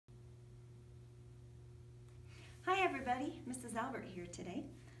everybody, Mrs. Albert here today.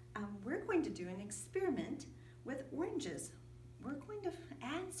 We're going to do an experiment with oranges. We're going to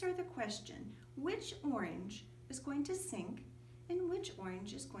answer the question, which orange is going to sink and which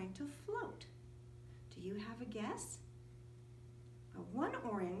orange is going to float? Do you have a guess? One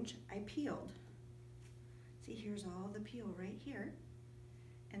orange I peeled. See, here's all the peel right here.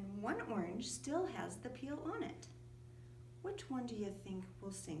 And one orange still has the peel on it. Which one do you think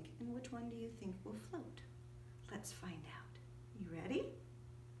will sink and which one do you think will float? Let's find out. You ready?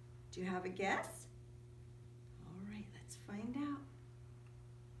 Do you have a guess? All right, let's find out.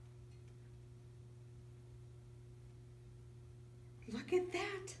 Look at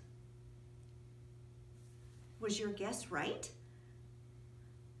that. Was your guess right?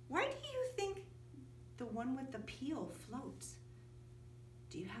 Why do you think the one with the peel floats?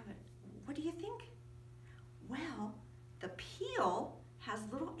 Do you have it? What do you think? Well, the peel has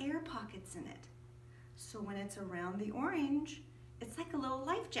little air pockets in it. So when it's around the orange, it's like a little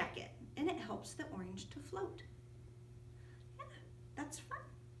life jacket and it helps the orange to float. Yeah, that's fun.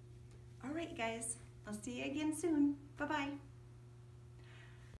 All right, guys, I'll see you again soon. Bye-bye.